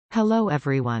Hello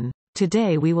everyone.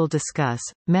 Today we will discuss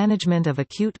management of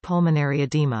acute pulmonary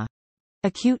edema.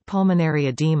 Acute pulmonary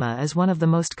edema is one of the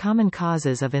most common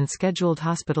causes of unscheduled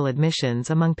hospital admissions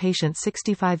among patients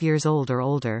 65 years old or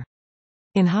older.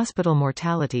 In-hospital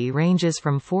mortality ranges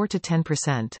from 4 to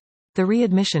 10%. The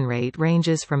readmission rate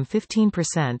ranges from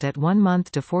 15% at 1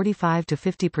 month to 45 to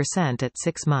 50% at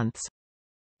 6 months.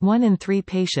 1 in 3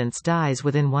 patients dies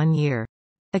within 1 year.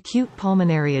 Acute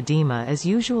pulmonary edema is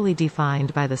usually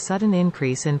defined by the sudden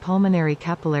increase in pulmonary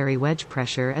capillary wedge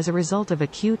pressure as a result of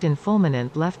acute and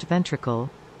fulminant left ventricle,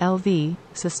 LV,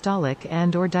 systolic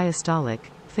and/or diastolic,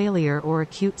 failure or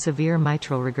acute severe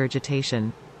mitral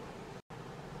regurgitation.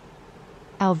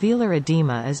 Alveolar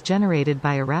edema is generated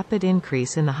by a rapid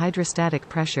increase in the hydrostatic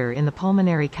pressure in the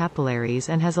pulmonary capillaries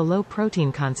and has a low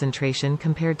protein concentration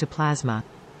compared to plasma.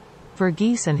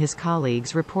 Verghese and his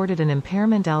colleagues reported an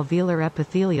impairment alveolar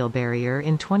epithelial barrier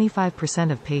in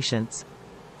 25% of patients.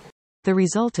 The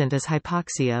resultant is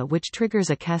hypoxia, which triggers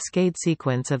a cascade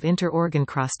sequence of inter-organ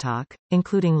crosstalk,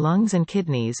 including lungs and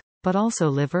kidneys, but also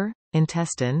liver,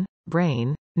 intestine,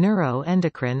 brain,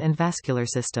 neuroendocrine and vascular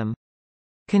system.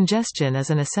 Congestion is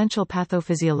an essential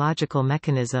pathophysiological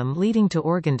mechanism leading to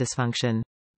organ dysfunction.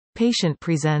 Patient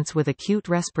presents with acute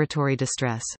respiratory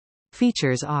distress.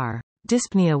 Features are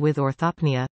dyspnea with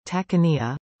orthopnea,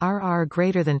 tachypnea, RR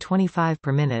greater than 25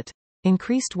 per minute,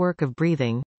 increased work of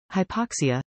breathing,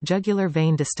 hypoxia, jugular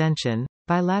vein distension,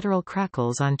 bilateral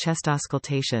crackles on chest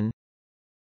auscultation.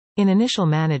 In initial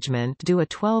management, do a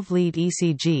 12-lead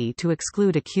ECG to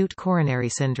exclude acute coronary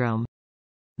syndrome.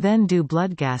 Then do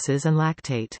blood gases and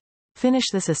lactate. Finish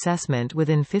this assessment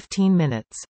within 15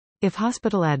 minutes. If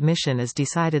hospital admission is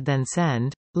decided, then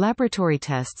send laboratory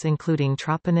tests including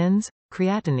troponins,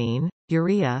 creatinine,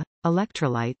 urea,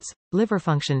 electrolytes, liver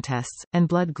function tests, and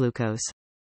blood glucose.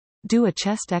 Do a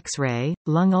chest X-ray,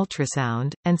 lung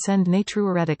ultrasound, and send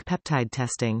natriuretic peptide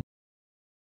testing.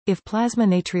 If plasma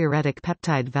natriuretic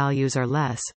peptide values are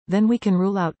less, then we can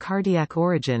rule out cardiac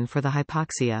origin for the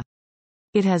hypoxia.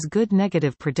 It has good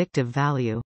negative predictive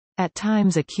value. At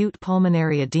times acute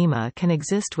pulmonary edema can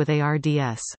exist with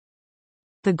ARDS.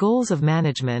 The goals of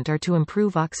management are to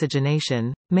improve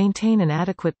oxygenation, maintain an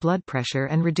adequate blood pressure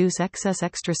and reduce excess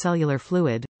extracellular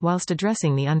fluid, whilst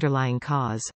addressing the underlying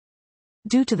cause.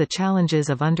 Due to the challenges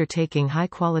of undertaking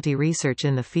high-quality research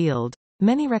in the field,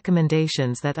 many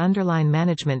recommendations that underline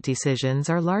management decisions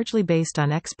are largely based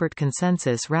on expert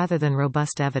consensus rather than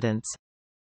robust evidence.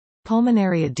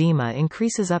 Pulmonary edema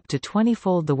increases up to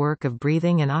 20-fold the work of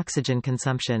breathing and oxygen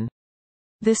consumption.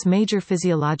 This major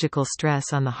physiological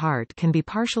stress on the heart can be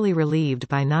partially relieved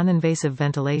by non-invasive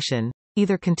ventilation,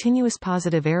 either continuous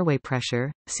positive airway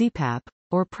pressure, CPAP,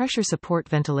 or pressure support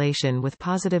ventilation with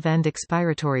positive end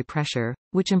expiratory pressure,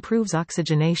 which improves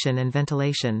oxygenation and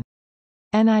ventilation.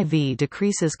 NIV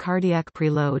decreases cardiac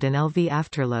preload and LV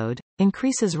afterload,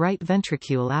 increases right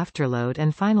ventricule afterload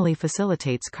and finally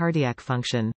facilitates cardiac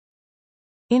function.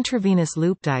 Intravenous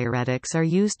loop diuretics are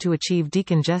used to achieve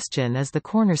decongestion as the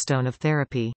cornerstone of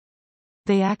therapy.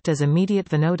 They act as immediate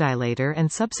vasodilator and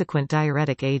subsequent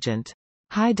diuretic agent.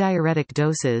 High diuretic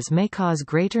doses may cause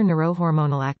greater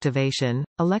neurohormonal activation,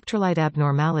 electrolyte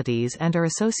abnormalities and are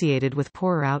associated with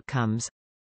poorer outcomes.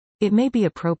 It may be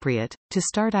appropriate to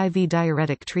start IV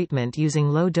diuretic treatment using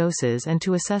low doses and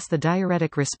to assess the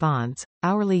diuretic response,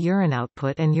 hourly urine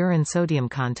output and urine sodium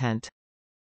content.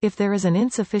 If there is an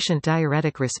insufficient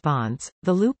diuretic response,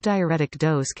 the loop diuretic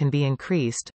dose can be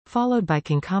increased, followed by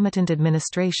concomitant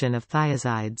administration of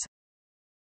thiazides.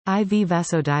 IV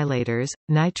vasodilators,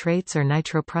 nitrates or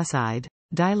nitroprusside,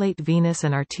 dilate venous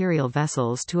and arterial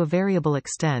vessels to a variable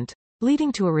extent,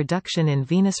 leading to a reduction in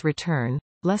venous return,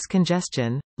 less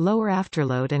congestion, lower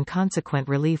afterload and consequent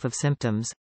relief of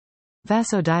symptoms.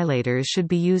 Vasodilators should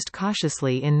be used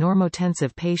cautiously in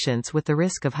normotensive patients with the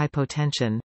risk of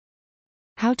hypotension.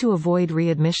 How to avoid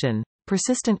readmission.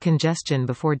 Persistent congestion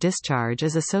before discharge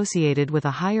is associated with a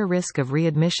higher risk of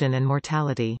readmission and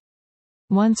mortality.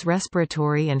 Once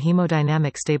respiratory and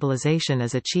hemodynamic stabilization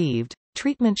is achieved,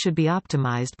 treatment should be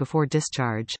optimized before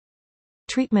discharge.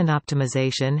 Treatment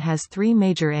optimization has 3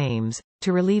 major aims: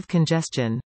 to relieve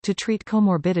congestion, to treat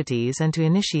comorbidities and to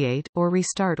initiate or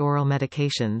restart oral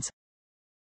medications.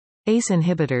 ACE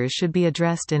inhibitors should be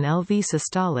addressed in LV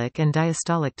systolic and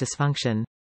diastolic dysfunction.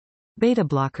 Beta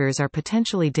blockers are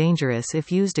potentially dangerous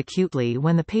if used acutely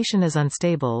when the patient is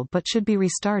unstable but should be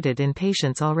restarted in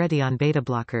patients already on beta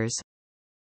blockers.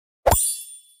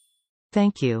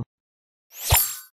 Thank you.